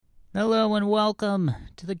Hello and welcome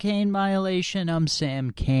to the Kane Violation. I'm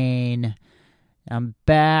Sam Kane. I'm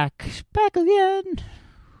back again.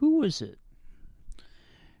 Who was it?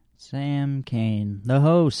 Sam Kane, the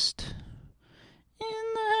host.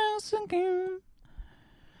 In the house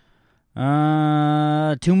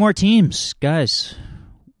again. Two more teams, guys.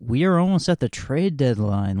 We are almost at the trade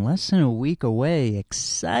deadline. Less than a week away.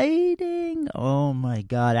 Exciting. Oh my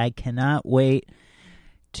God, I cannot wait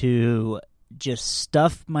to just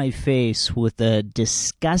stuff my face with a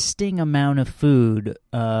disgusting amount of food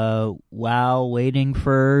while waiting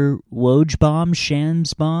for Woj bombs,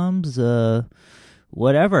 Shams bombs,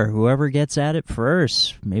 whatever. Whoever gets at it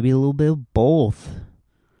first. Maybe a little bit of both.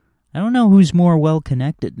 I don't know who's more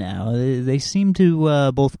well-connected now. They seem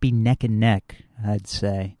to both be neck and neck, I'd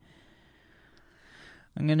say.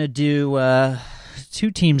 I'm going to do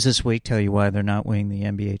two teams this week, tell you why they're not winning the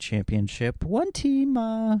NBA championship. One team,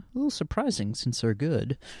 a little surprising since they're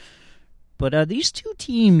good. But these two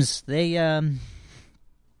teams, they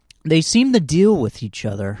seem to deal with each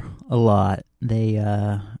other a lot.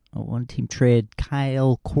 One team traded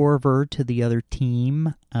Kyle Korver to the other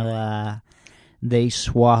team. They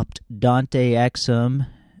swapped Dante Exum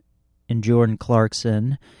and Jordan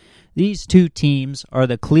Clarkson. These two teams are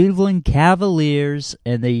the Cleveland Cavaliers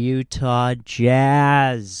and the Utah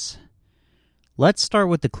Jazz. Let's start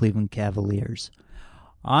with the Cleveland Cavaliers.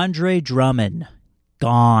 Andre Drummond,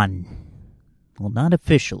 gone. Well, not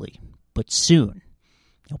officially, but soon.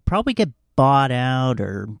 He'll probably get bought out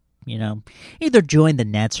or, either join the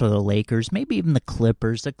Nets or the Lakers, maybe even the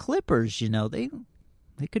Clippers. The Clippers, they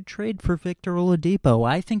could trade for Victor Oladipo.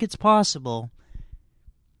 I think it's possible.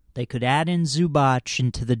 They could add in Zubac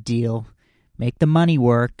into the deal, make the money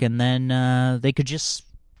work, and then they could just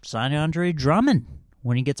sign Andre Drummond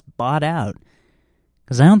when he gets bought out.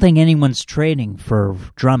 Because I don't think anyone's trading for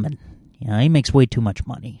Drummond. He makes way too much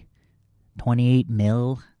money. $28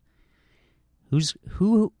 million.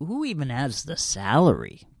 Who even has the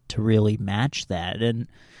salary to really match that? And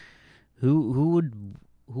who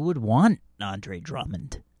would want Andre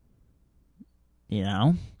Drummond?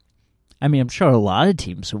 I'm sure a lot of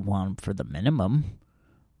teams would want him for the minimum,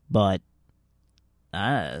 but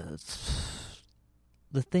the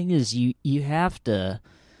thing is, you have to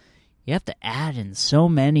add in so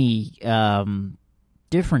many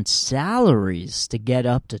different salaries to get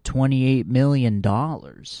up to $28 million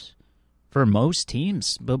for most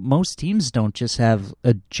teams. But most teams don't just have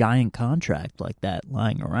a giant contract like that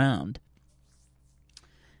lying around.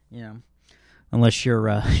 Unless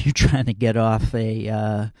you're trying to get off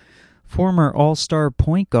a former all-star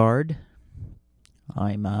point guard.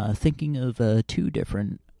 I'm thinking of two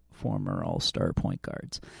different former all-star point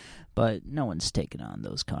guards. But no one's taken on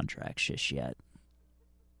those contracts just yet.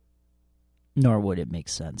 Nor would it make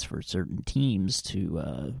sense for certain teams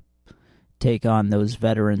to take on those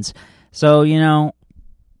veterans. So,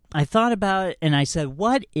 I thought about it and I said,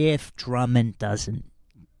 what if Drummond doesn't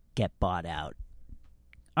get bought out?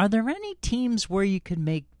 Are there any teams where you could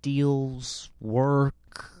make deals work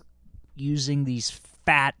using these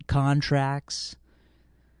fat contracts?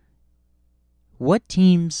 What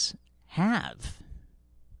teams have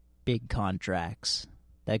big contracts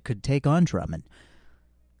that could take on Drummond?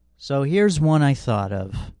 So here's one I thought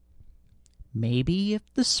of. Maybe if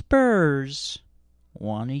the Spurs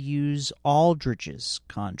want to use Aldridge's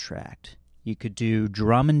contract, you could do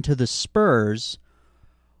Drummond to the Spurs,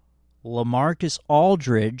 LaMarcus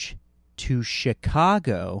Aldridge to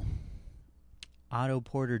Chicago, Otto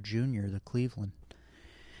Porter Jr., the Cleveland.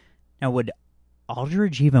 Now, would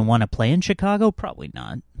Aldridge even want to play in Chicago? Probably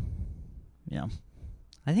not.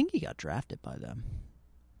 I think he got drafted by them.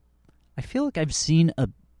 I feel like I've seen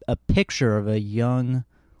a picture of a young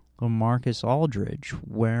LaMarcus Aldridge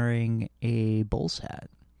wearing a Bulls hat.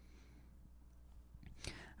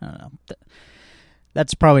 I don't know.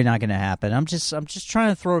 That's probably not going to happen. I'm just trying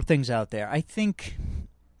to throw things out there. I think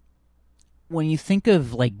when you think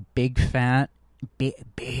of like big fat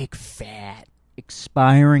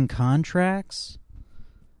expiring contracts,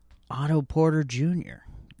 Otto Porter Jr.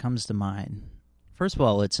 comes to mind. First of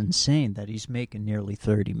all, it's insane that he's making nearly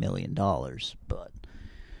 $30 million, but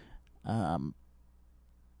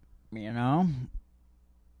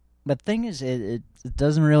the thing is, it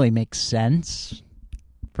doesn't really make sense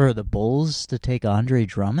for the Bulls to take Andre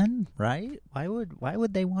Drummond, right? Why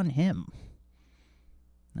would they want him?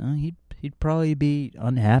 No, he'd probably be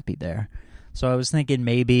unhappy there. So I was thinking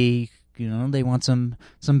maybe they want some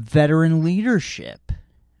veteran leadership.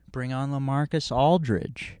 Bring on LaMarcus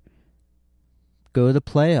Aldridge. Go to the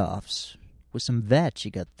playoffs with some vets.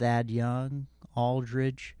 You got Thad Young,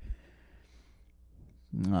 Aldridge.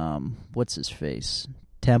 What's his face?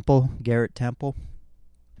 Garrett Temple.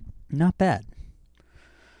 Not bad.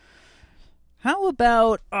 How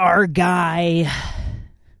about our guy?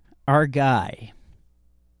 I'm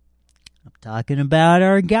talking about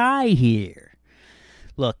our guy here.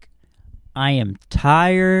 Look, I am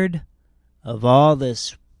tired of all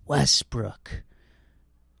this Westbrook.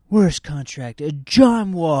 Worst contract.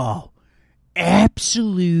 John Wall.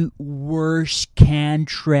 Absolute worst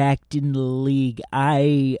contract in the league.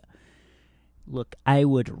 I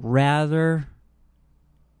would rather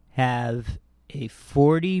have a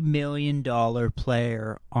 $40 million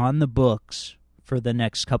player on the books for the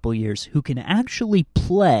next couple years who can actually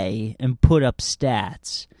play and put up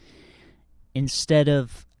stats instead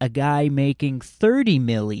of a guy making $30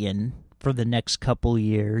 million for the next couple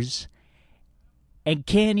years and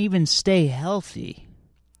can't even stay healthy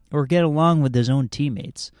or get along with his own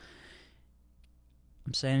teammates.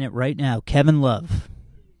 I'm saying it right now. Kevin Love.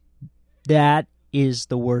 That is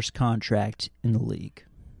the worst contract in the league.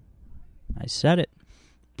 I said it.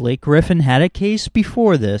 Blake Griffin had a case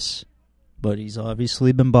before this, but he's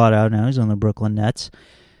obviously been bought out now. He's on the Brooklyn Nets.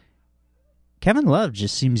 Kevin Love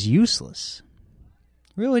just seems useless.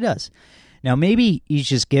 Really does. Now, maybe he's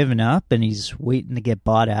just given up and he's waiting to get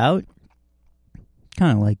bought out.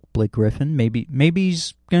 Kind of like Blake Griffin. Maybe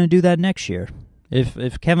he's going to do that next year.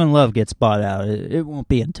 If Kevin Love gets bought out, it won't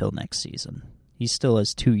be until next season. He still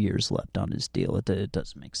has 2 years left on his deal. It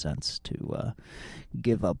doesn't make sense to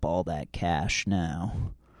give up all that cash now.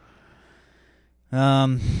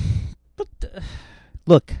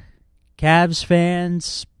 Look, Cavs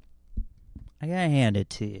fans, I gotta hand it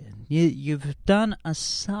to you. You've done a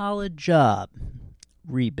solid job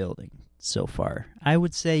rebuilding so far. I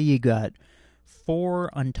would say you got 4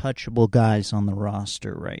 untouchable guys on the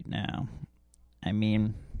roster right now. I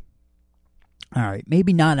mean, all right,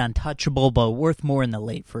 maybe not untouchable, but worth more in the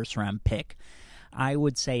late first-round pick. I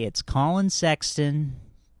would say it's Colin Sexton,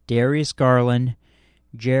 Darius Garland,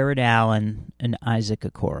 Jared Allen, and Isaac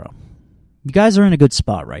Okoro. You guys are in a good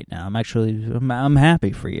spot right now. I'm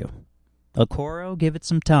happy for you. Okoro, give it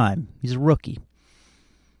some time. He's a rookie.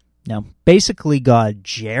 Now, basically got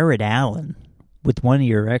Jared Allen with one of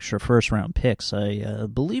your extra first-round picks. I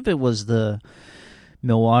believe it was the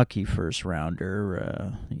Milwaukee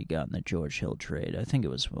first-rounder you got in the George Hill trade. I think it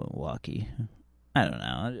was Milwaukee. I don't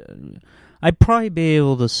know. I'd probably be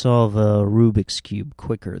able to solve a Rubik's Cube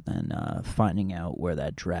quicker than finding out where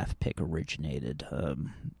that draft pick originated.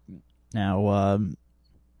 Now,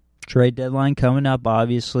 trade deadline coming up,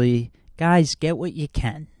 obviously. Guys, get what you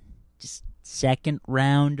can. Just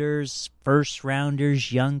second-rounders,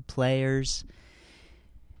 first-rounders, young players.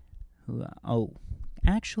 Oh,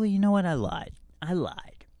 actually, you know what? I lied.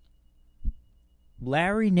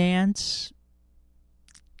 Larry Nance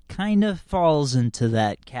kind of falls into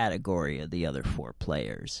that category of the other 4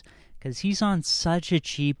 players because he's on such a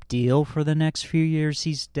cheap deal for the next few years.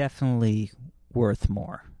 He's definitely worth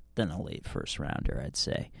more than a late first rounder, I'd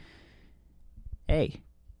say. Hey,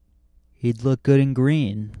 he'd look good in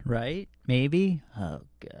green, right? Maybe? Oh,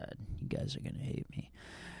 God. You guys are going to hate me.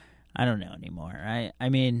 I don't know anymore. I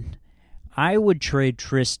mean, I would trade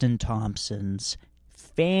Tristan Thompson's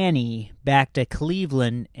Fanny back to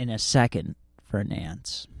Cleveland in a second for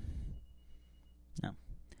Nance. No.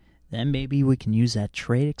 Then maybe we can use that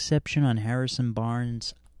trade exception on Harrison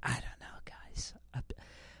Barnes. I don't know, guys.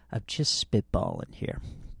 I'm just spitballing here.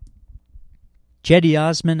 Cedi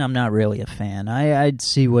Osman, I'm not really a fan. I'd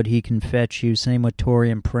see what he can fetch you. Same with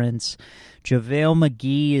Taurean Prince. JaVale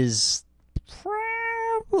McGee is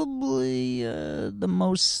probably the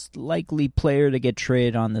most likely player to get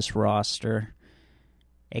traded on this roster.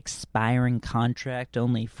 Expiring contract,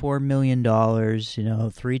 only $4 million,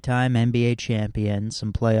 3-time NBA champion.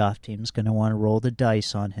 Some playoff team's going to want to roll the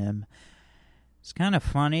dice on him. It's kind of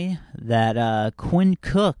funny that Quinn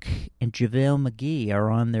Cook and JaVale McGee are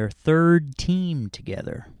on their 3rd team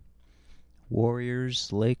together.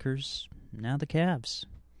 Warriors, Lakers, now the Cavs.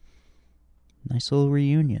 Nice little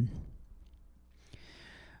reunion.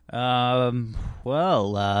 Let's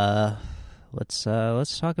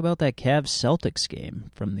talk about that Cavs-Celtics game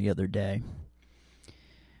from the other day.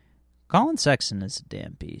 Colin Sexton is a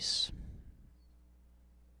damn piece.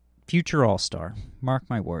 Future All-Star. Mark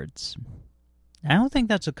my words. I don't think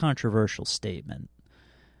that's a controversial statement,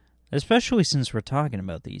 especially since we're talking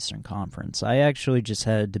about the Eastern Conference. I actually just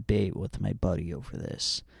had a debate with my buddy over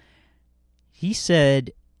this. He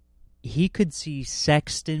said he could see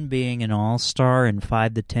Sexton being an all-star in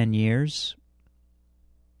 5 to 10 years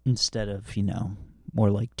instead of, more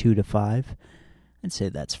like 2 to 5. I'd say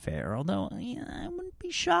that's fair, although I wouldn't be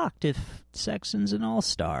shocked if Sexton's an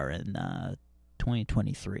all-star in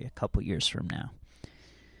 2023, a couple years from now.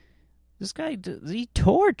 This guy, he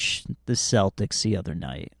torched the Celtics the other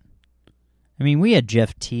night. I mean, we had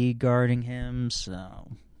Jeff Teague guarding him,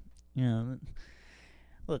 so, you know.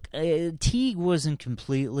 Look, Teague wasn't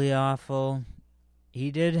completely awful.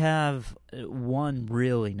 He did have one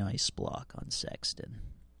really nice block on Sexton.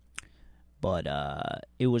 But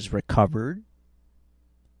it was recovered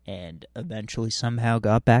and eventually somehow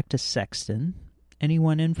got back to Sexton, and he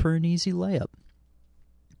went in for an easy layup.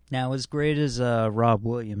 Now, as great as Rob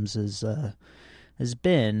Williams has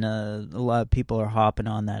been, a lot of people are hopping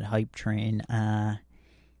on that hype train.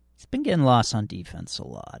 He's been getting lost on defense a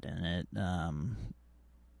lot, and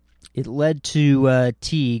it led to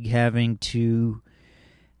Teague having to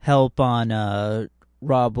help on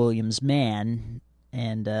Rob Williams' man,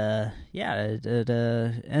 and it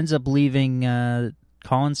ends up leaving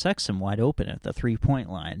Colin Sexton wide open at the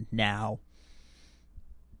 3-point line. Now,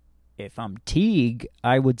 if I'm Teague,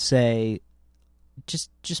 I would say just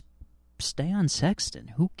stay on Sexton.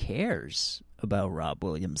 Who cares about Rob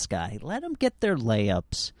Williams' guy? Let them get their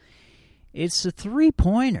layups. It's the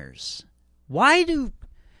 3-pointers. Why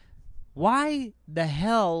the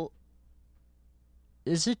hell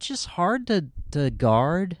is it just hard to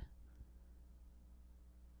guard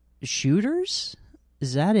shooters?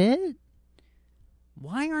 Is that it?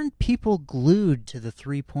 Why aren't people glued to the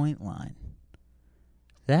 3-point line?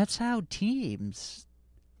 That's how teams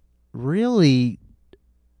really,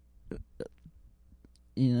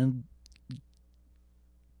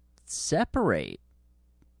 separate.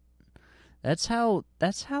 That's how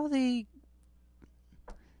they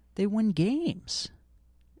win games.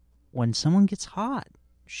 When someone gets hot,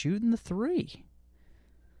 shooting the 3.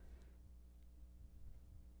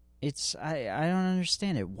 I don't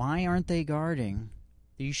understand it. Why aren't they guarding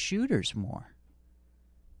these shooters more?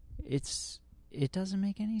 It doesn't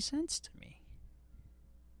make any sense to me.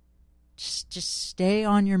 Just stay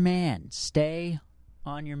on your man. Stay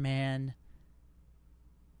on your man.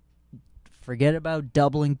 Forget about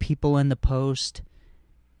doubling people in the post.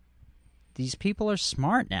 These people are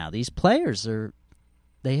smart now. These players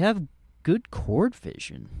they have good court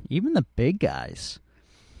vision. Even the big guys.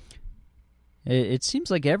 It seems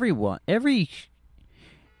like every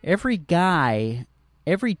guy,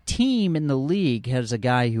 every team in the league has a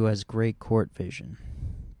guy who has great court vision,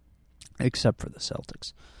 except for the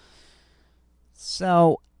Celtics.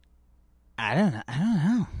 So, I don't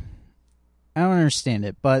know. I don't understand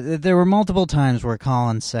it, but there were multiple times where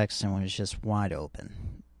Colin Sexton was just wide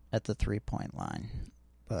open at the 3-point line.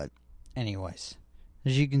 But, anyways,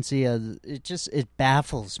 as you can see, it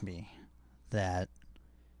baffles me that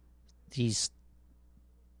these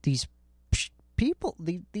people,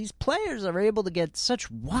 these players are able to get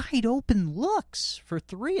such wide open looks for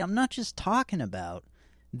 3. I'm not just talking about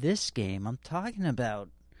this game. I'm talking about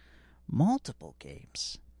multiple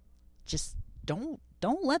games. Just don't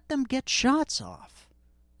let them get shots off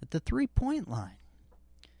at the 3-point line.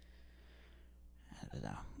 I don't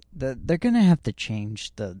know. They're going to have to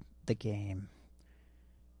change the game,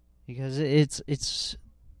 because if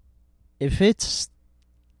it's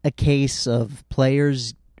a case of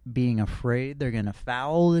players being afraid they're going to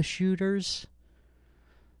foul the shooters,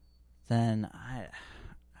 then I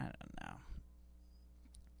don't know.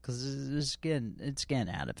 Because it's getting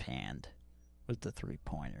out of hand with the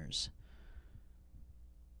 3-pointers.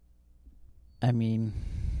 I mean,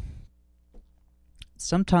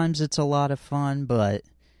 sometimes it's a lot of fun, but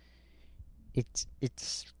it's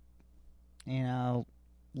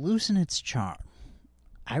losing its charm.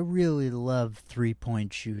 I really love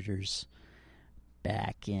 3-point shooters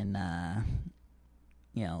back in,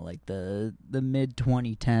 like the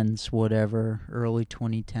mid-2010s, whatever, early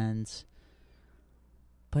 2010s.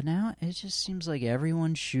 But now it just seems like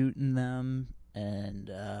everyone's shooting them,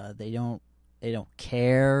 and they don't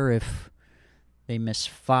care if they miss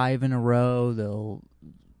 5 in a row.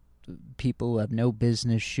 People who have no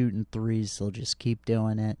business shooting 3s, they'll just keep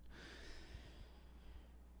doing it.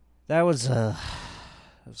 That was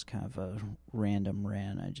kind of a random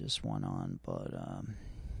rant I just went on, but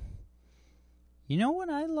you know what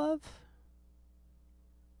I love?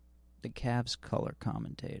 The Cavs color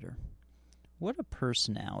commentator. What a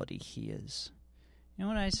personality he is. You know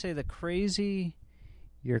when I say the crazy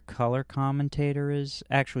your color commentator is?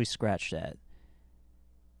 Actually, scratch that.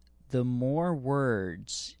 The more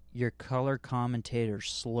words your color commentator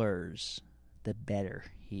slurs, the better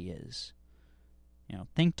he is.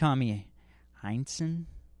 Think Tommy Heinsohn.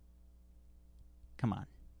 Come on.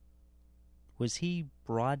 Was he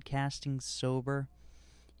broadcasting sober?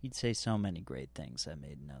 He'd say so many great things that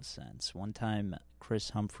made no sense. One time,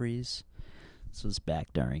 Chris Humphries, this was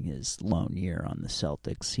back during his lone year on the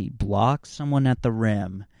Celtics, he blocked someone at the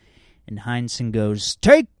rim And Heinsohn goes,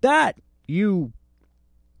 "Take that, you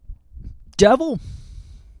devil!"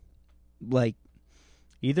 Like,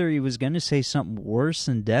 either he was going to say something worse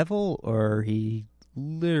than devil, or he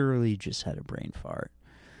literally just had a brain fart.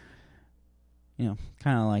 You know,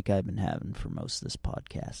 kind of like I've been having for most of this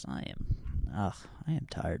podcast. I am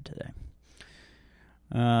tired today.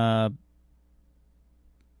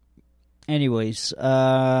 Anyways,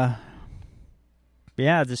 yeah,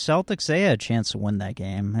 the Celtics, they had a chance to win that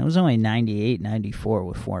game. It was only 98-94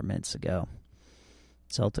 with 4 minutes to go.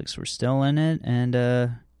 Celtics were still in it, and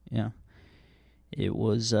it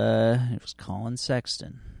was Colin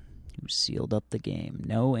Sexton who sealed up the game.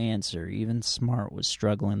 No answer. Even Smart was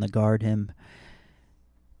struggling to guard him.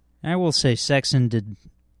 I will say Sexton did a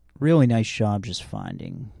really nice job just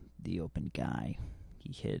finding the open guy.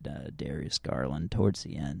 He hit Darius Garland towards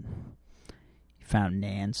the end. He found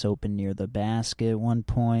Nance open near the basket at one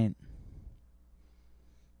point.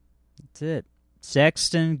 That's it.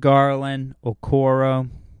 Sexton, Garland, Okoro,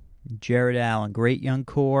 Jared Allen. Great young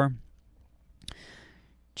core.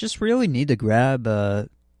 Just really need to grab a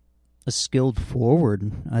skilled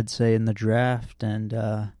forward, I'd say, in the draft.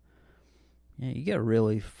 And you get a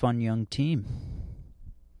really fun young team.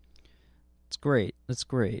 It's great. It's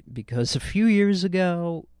great. Because a few years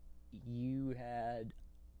ago, you had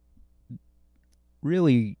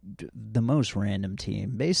really the most random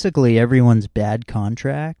team. Basically, everyone's bad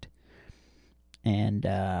contract. And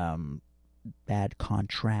bad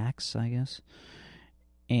contracts, I guess.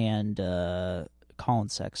 And Colin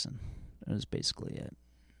Sexton. That was basically it.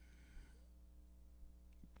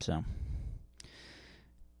 So,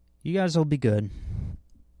 you guys will be good.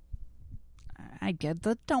 I get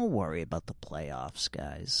that. Don't worry about the playoffs,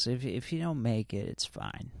 guys. If you don't make it, it's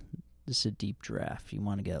fine. This is a deep draft. You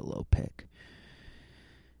want to get a low pick.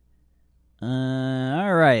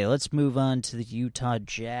 All right, let's move on to the Utah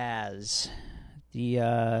Jazz.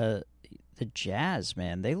 The Jazz,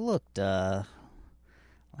 man, they looked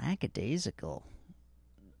lackadaisical.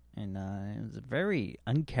 And it was a very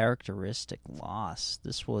uncharacteristic loss.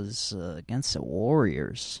 This was against the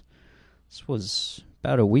Warriors. This was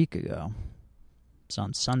about a week ago. It was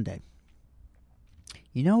on Sunday.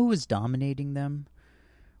 You know who was dominating them?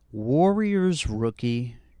 Warriors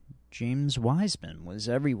rookie James Wiseman was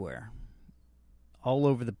everywhere. All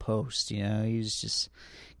over the post, you know. He was just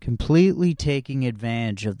completely taking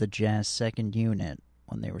advantage of the Jazz second unit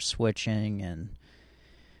when they were switching, and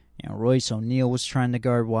Royce O'Neal was trying to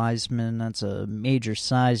guard Wiseman. That's a major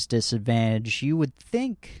size disadvantage. You would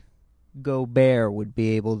think Gobert would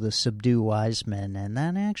be able to subdue Wiseman, and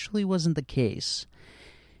that actually wasn't the case.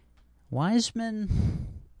 Wiseman,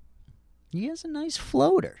 he has a nice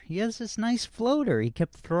floater. He has this nice floater. He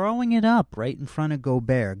kept throwing it up right in front of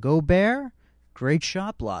Gobert. Gobert, great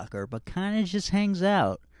shot blocker, but kind of just hangs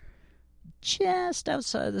out just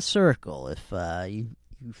outside the circle. If you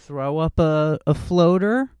throw up a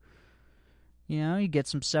floater, you get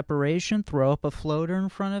some separation, throw up a floater in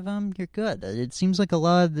front of him, you're good. It seems like a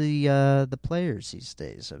lot of the players these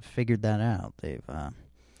days have figured that out.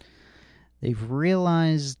 They've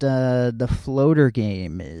realized the floater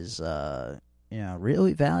game is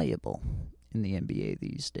really valuable in the NBA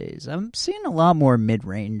these days. I'm seeing a lot more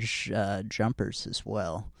mid-range jumpers as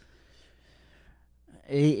well.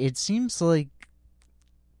 It seems like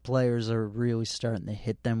players are really starting to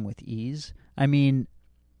hit them with ease. I mean,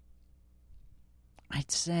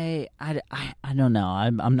 I'd say I don't know.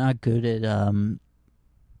 I'm not good at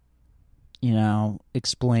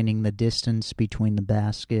explaining the distance between the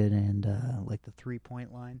basket and like the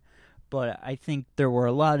 3-point line, but I think there were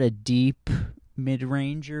a lot of deep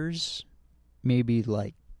mid-rangers maybe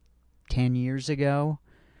like 10 years ago.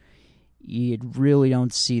 You really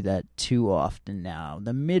don't see that too often now.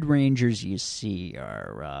 The mid-rangers you see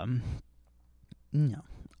are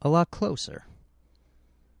a lot closer.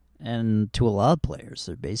 And to a lot of players,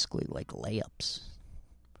 they're basically like layups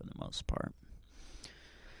for the most part.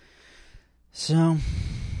 So,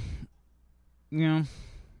 I'm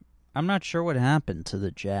not sure what happened to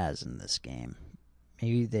the Jazz in this game.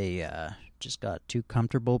 Maybe they just got too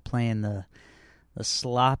comfortable playing the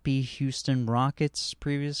sloppy Houston Rockets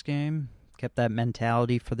previous game. Kept that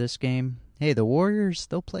mentality for this game. Hey, the Warriors,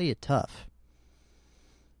 they'll play you tough.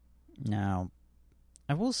 Now,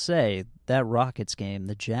 I will say, that Rockets game,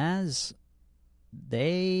 the Jazz,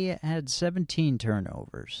 they had 17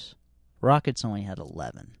 turnovers. Rockets only had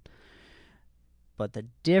 11. But the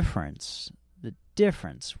difference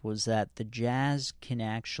was that the Jazz can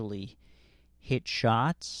actually hit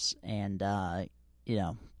shots, and the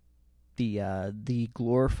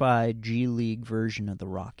glorified G League version of the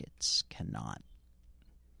Rockets cannot.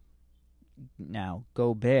 Now,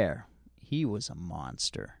 Gobert, He was a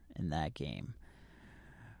monster in that game.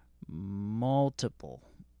 Multiple,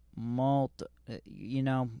 you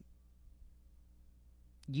know,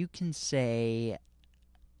 you can say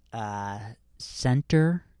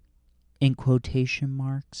center in quotation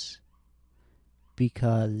marks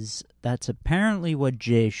because that's apparently what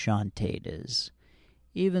Jae'Sean Tate is,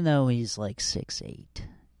 even though he's like 6'8".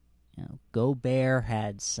 You know, Gobert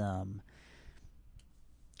had some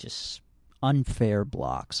just unfair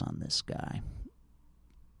blocks on this guy.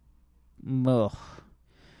 Ugh.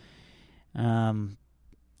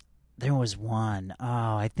 There was one.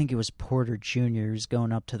 Oh, I think it was Porter Jr. who's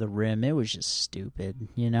going up to the rim. It was just stupid,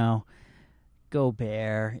 you know.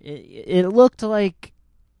 Gobert. It looked like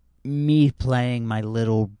me playing my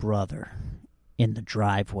little brother in the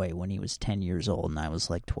driveway when he was 10 years old and I was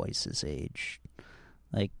like twice his age.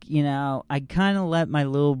 Like, you know, I kind of let my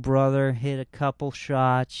little brother hit a couple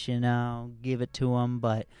shots, you know, give it to him,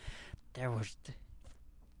 but there were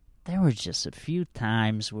just a few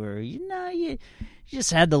times where, you know, you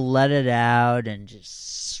just had to let it out and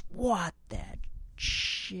just swat that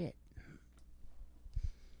shit.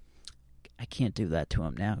 I can't do that to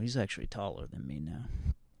him now. He's actually taller than me now.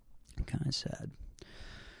 Kind of sad.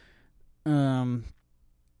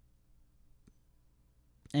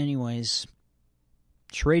 Anyways,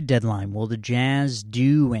 trade deadline. Will the Jazz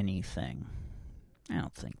do anything? I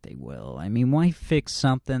don't think they will. I mean, why fix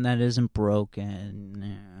something that isn't broken?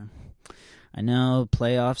 Yeah. I know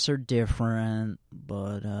playoffs are different,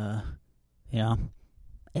 but, you know,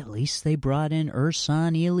 at least they brought in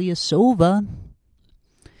Ersan Ilyasova,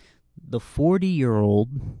 the 40-year-old.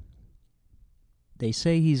 They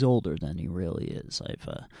say he's older than he really is.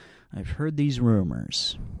 I've heard these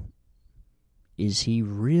rumors. Is he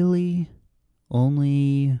really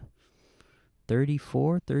only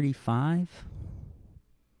 34, 35?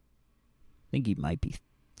 I think he might be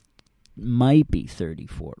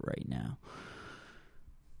 34 right now.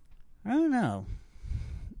 I don't know.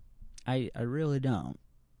 I really don't.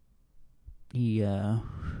 He I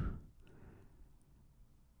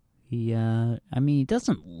mean, he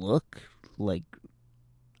doesn't look like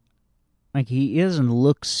he doesn't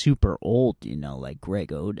look super old, you know, like Greg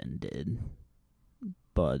Oden did.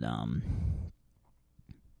 But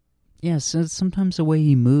yeah, so sometimes the way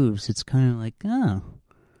he moves, it's kind of like, oh,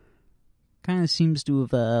 kind of seems to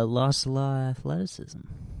have lost a lot of athleticism.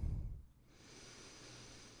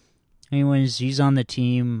 Anyways, he's on the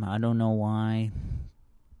team. I don't know why.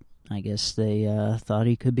 I guess they thought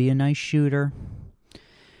he could be a nice shooter.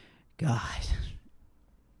 God,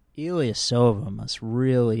 Ilyasova must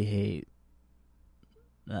really hate.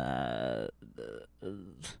 I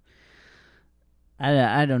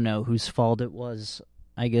don't know whose fault it was.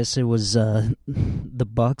 I guess it was the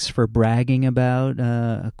Bucks for bragging about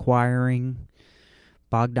acquiring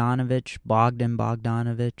Bogdan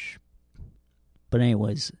Bogdanovic. But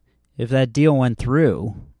anyways, if that deal went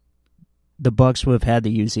through, the Bucks would have had to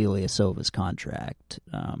use Ilyasova's contract,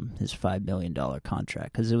 his $5 million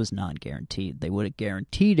contract, because it was non-guaranteed. They would have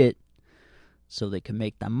guaranteed it so they could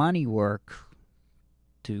make the money work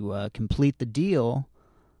to complete the deal.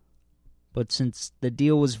 But since the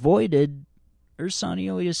deal was voided, Ersan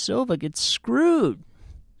Ilyasova gets screwed.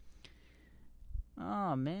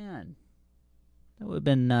 Oh, man. That would have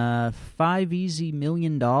been $5 easy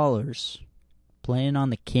million playing on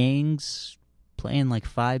the Kings, playing like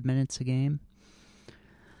 5 minutes a game.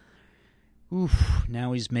 Oof,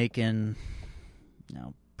 now he's making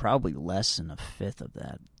probably less than a fifth of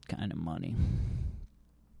that kind of money.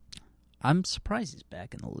 I'm surprised he's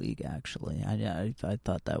back in the league, actually. I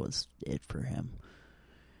thought that was it for him.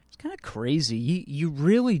 It's kind of crazy. You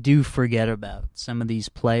really do forget about some of these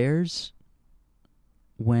players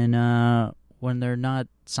when they're not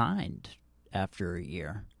signed after a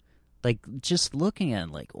year. Like, just looking at,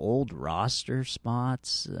 like, old roster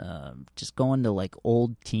spots, just going to, like,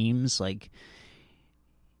 old teams, like,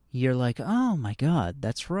 you're like, oh, my God,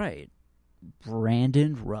 that's right.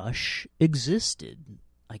 Brandon Rush existed.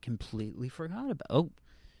 I completely forgot about. Oh,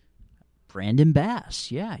 Brandon Bass.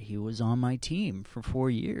 Yeah, he was on my team for 4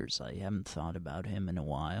 years. I haven't thought about him in a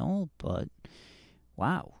while, but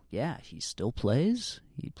wow, yeah, he still plays.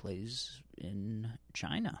 He plays in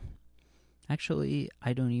China. Actually,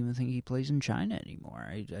 I don't even think he plays in China anymore.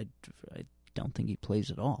 I don't think he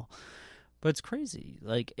plays at all. But it's crazy.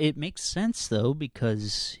 Like, it makes sense, though,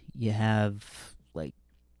 because you have, like,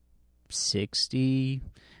 60...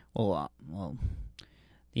 Well,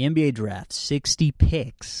 the NBA draft, 60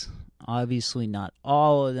 picks. Obviously, not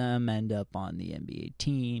all of them end up on the NBA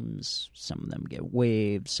teams. Some of them get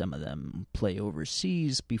waived. Some of them play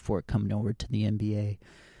overseas before coming over to the NBA.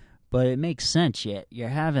 But it makes sense. Yet you're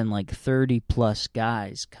having like 30-plus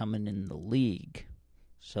guys coming in the league,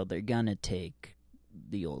 so they're going to take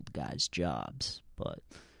the old guys' jobs. But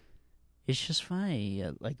it's just funny.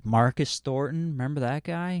 Like Marcus Thornton, remember that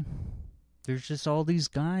guy? There's just all these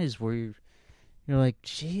guys where you're like,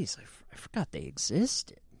 jeez, I forgot they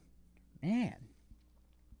existed. Man.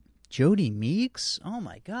 Jody Meeks? Oh,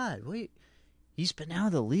 my God. Wait, he's been out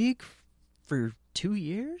of the league for 2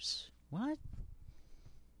 years? What?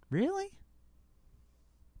 Really?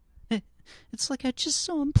 It's like I just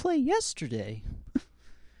saw him play yesterday.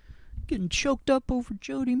 Getting choked up over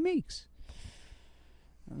Jody Meeks.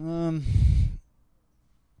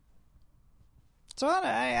 So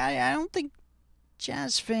I don't think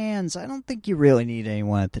Jazz fans, I don't think you really need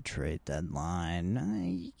anyone at the trade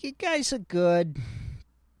deadline. You guys are good.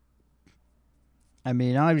 I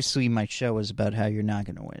mean, obviously my show is about how you're not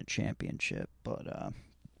going to win a championship, but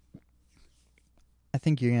I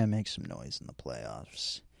think you're going to make some noise in the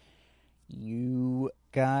playoffs. You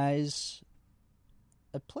guys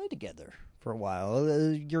have played together for a while.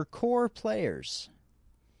 Your core players.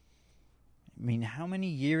 I mean, how many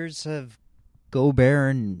years have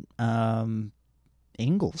Gobert and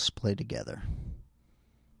Ingles played together?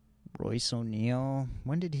 Royce O'Neal,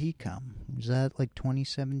 when did he come? Was that like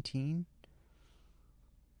 2017?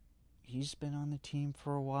 He's been on the team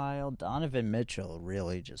for a while. Donovan Mitchell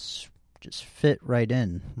really just fit right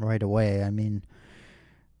in right away. I mean,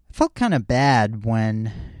 I felt kind of bad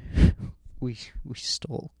when we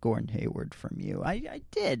stole Gordon Hayward from you. I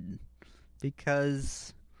did,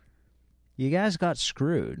 because you guys got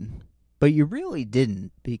screwed. But you really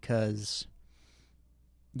didn't, because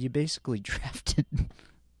you basically drafted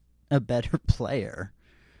a better player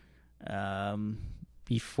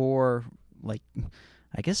before, like,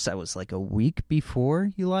 I guess that was like a week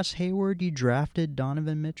before you lost Hayward, you drafted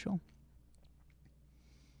Donovan Mitchell.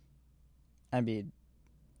 I mean,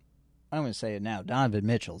 I'm going to say it now. Donovan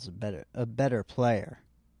Mitchell's a better player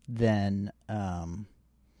than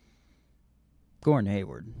Gordon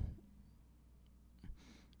Hayward.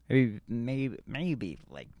 Maybe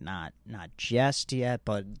like not just yet,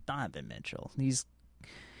 but Donovan Mitchell. He's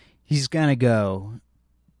gonna go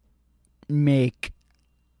make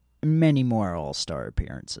many more All-Star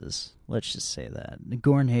appearances. Let's just say that.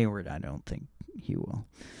 Gordon Hayward, I don't think he will.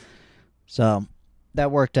 So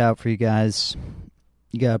that worked out for you guys.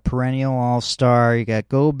 You got a perennial All-Star. You got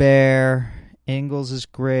Gobert. Ingles is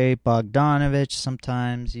great. Bogdanovich,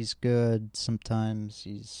 sometimes he's good. Sometimes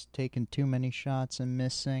he's taking too many shots and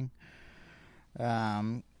missing.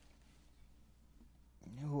 Who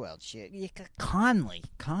else? You got Conley.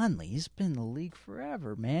 He's been in the league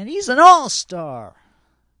forever, man. He's an all-star.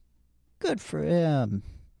 Good for him.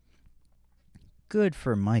 Good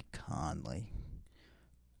for Mike Conley.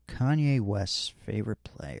 Kanye West's favorite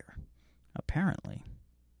player, apparently.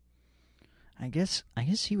 I guess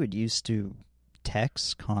he would used to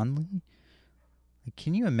text Conley. Like,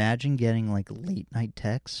 can you imagine getting like late night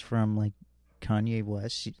texts from like Kanye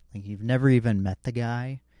West? Like, you've never even met the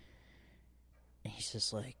guy, and he's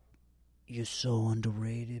just like, "You're so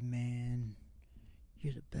underrated, man.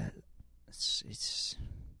 You're the best." It's.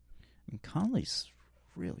 I mean, Conley's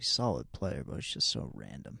a really solid player, but it's just so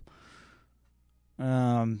random.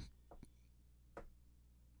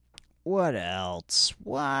 What else?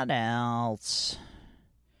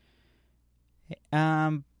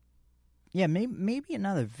 Yeah, maybe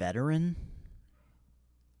another veteran.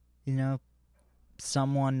 You know,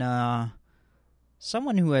 someone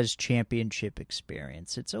who has championship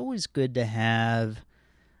experience. It's always good to have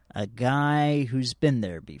a guy who's been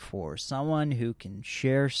there before, someone who can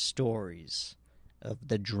share stories of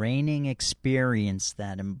the draining experience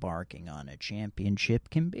that embarking on a championship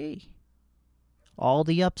can be. All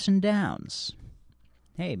the ups and downs.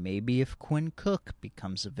 Hey, maybe if Quinn Cook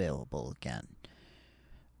becomes available again.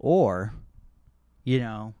 Or,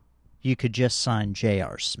 you could just sign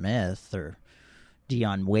J.R. Smith or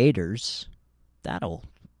Dion Waiters. That'll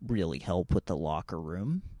really help with the locker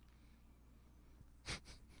room.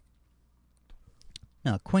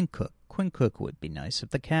 No, Quinn Cook. Quinn Cook would be nice. If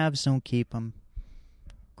the Cavs don't keep him,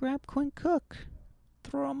 grab Quinn Cook.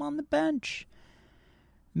 Throw him on the bench.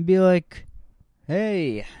 And be like,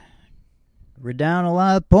 hey, we're down a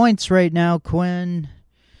lot of points right now, Quinn.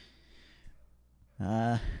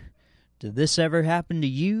 Did this ever happen to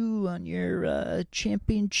you on your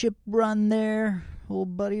championship run there,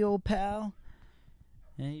 old buddy, old pal?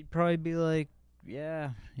 And he'd probably be like, yeah,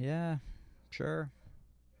 sure.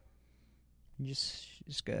 You just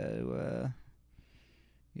gotta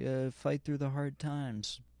fight through the hard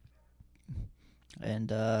times,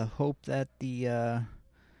 and hope that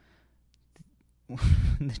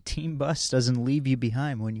the team bus doesn't leave you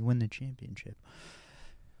behind when you win the championship.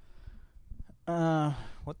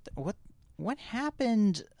 What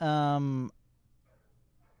happened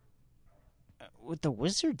with the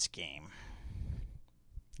Wizards game?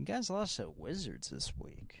 You guys lost to Wizards this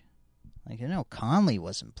week. Like, I know Conley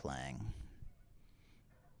wasn't playing,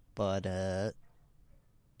 but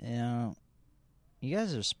you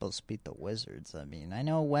guys are supposed to beat the Wizards. I mean, I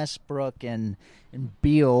know Westbrook and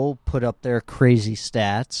Beal put up their crazy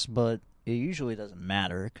stats, but it usually doesn't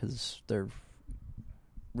matter because they're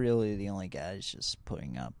really the only guys just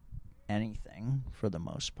putting up anything for the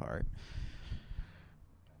most part.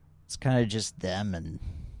 It's kind of just them and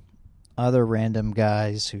other random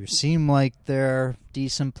guys who seem like they're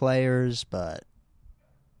decent players, but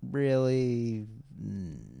really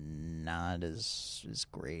not as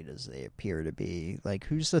great as they appear to be. Like,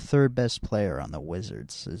 who's the third best player on the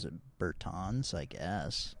Wizards? Is it Bertans, I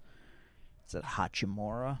guess? Is it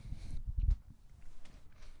Hachimura?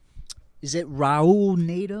 Is it Raul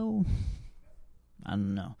Neto? I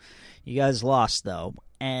don't know. You guys lost, though.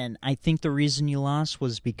 And I think the reason you lost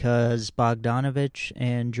was because Bogdanovich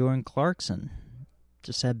and Jordan Clarkson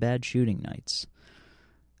just had bad shooting nights.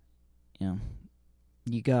 You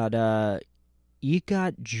got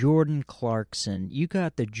Jordan Clarkson. You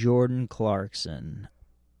got the Jordan Clarkson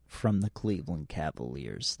from the Cleveland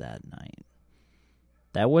Cavaliers that night.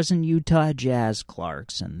 That wasn't Utah Jazz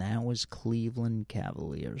Clarkson. That was Cleveland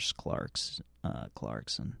Cavaliers Clarkson.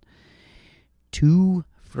 2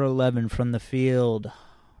 for 11 from the field.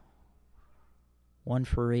 1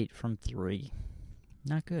 for 8 from 3.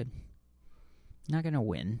 Not good. Not going to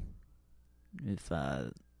win if,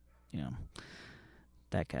 that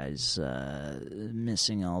guy's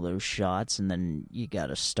missing all those shots, and then you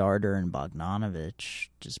got a starter in Bogdanovich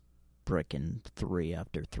just bricking 3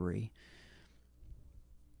 after 3.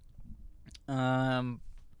 I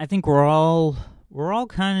think we're all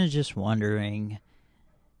kind of just wondering,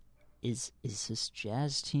 is this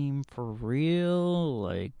Jazz team for real?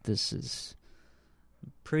 Like, this is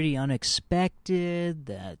pretty unexpected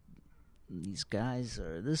that these guys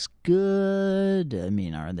are this good. I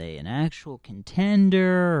mean, are they an actual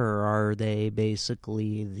contender, or are they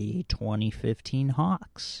basically the 2015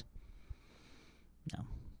 Hawks? No.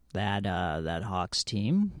 That Hawks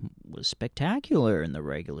team was spectacular in the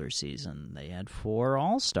regular season. They had 4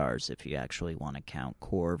 All-Stars, if you actually want to count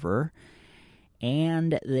Korver.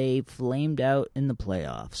 And they flamed out in the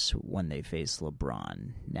playoffs when they faced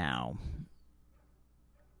LeBron. Now,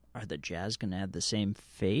 are the Jazz going to have the same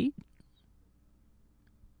fate?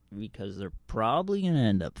 Because they're probably going to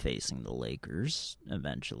end up facing the Lakers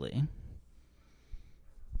eventually.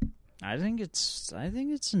 I think it's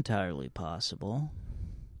entirely possible.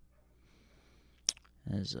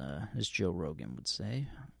 As Joe Rogan would say,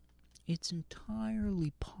 it's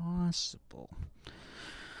entirely possible.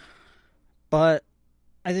 But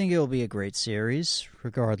I think it'll be a great series,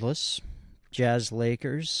 regardless. Jazz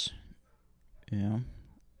Lakers,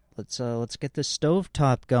 let's get the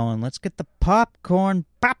stovetop going. Let's get the popcorn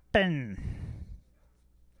popping.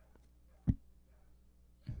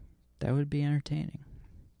 That would be entertaining.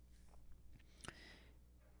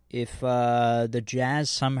 If the Jazz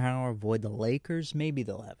somehow avoid the Lakers, maybe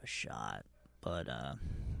they'll have a shot. But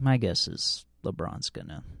my guess is LeBron's going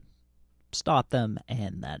to stop them,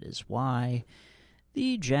 and that is why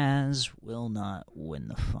the Jazz will not win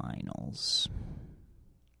the finals.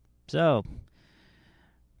 So,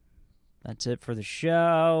 that's it for the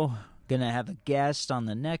show. Gonna have a guest on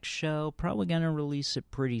the next show. Probably gonna release it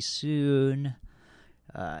pretty soon.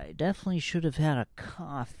 I definitely should have had a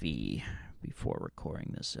coffee before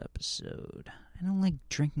recording this episode. I don't like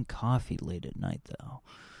drinking coffee late at night, though.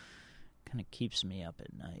 Kind of keeps me up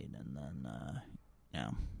at night, and then,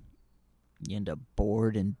 you end up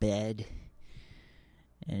bored in bed,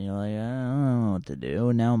 and you're like, I don't know what to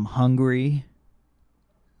do. Now I'm hungry.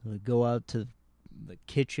 I go out to the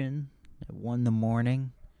kitchen at 1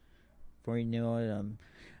 a.m. Before you know it,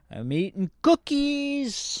 I'm eating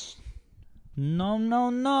cookies. No,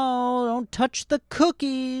 don't touch the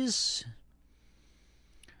cookies.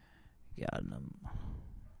 God,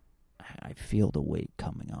 I feel the weight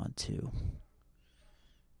coming on too.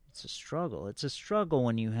 It's a struggle. It's a struggle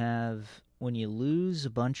when you lose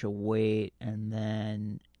a bunch of weight and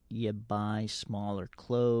then you buy smaller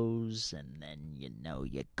clothes, and then you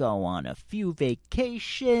go on a few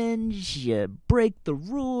vacations, you break the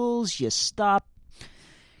rules, you stop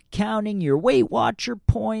counting your Weight Watcher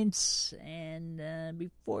points, and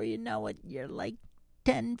before you know it, you're like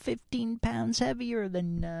 10, 15 pounds heavier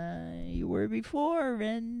than you were before,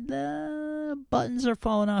 and buttons are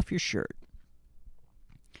falling off your shirt.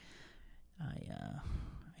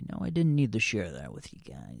 know I didn't need to share that with you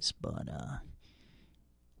guys, but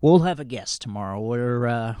we'll have a guest tomorrow.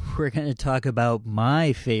 We're going to talk about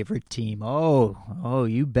my favorite team. Oh,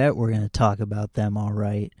 you bet we're going to talk about them, all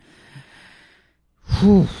right.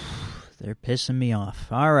 Whew, they're pissing me off.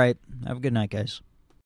 All right, have a good night, guys.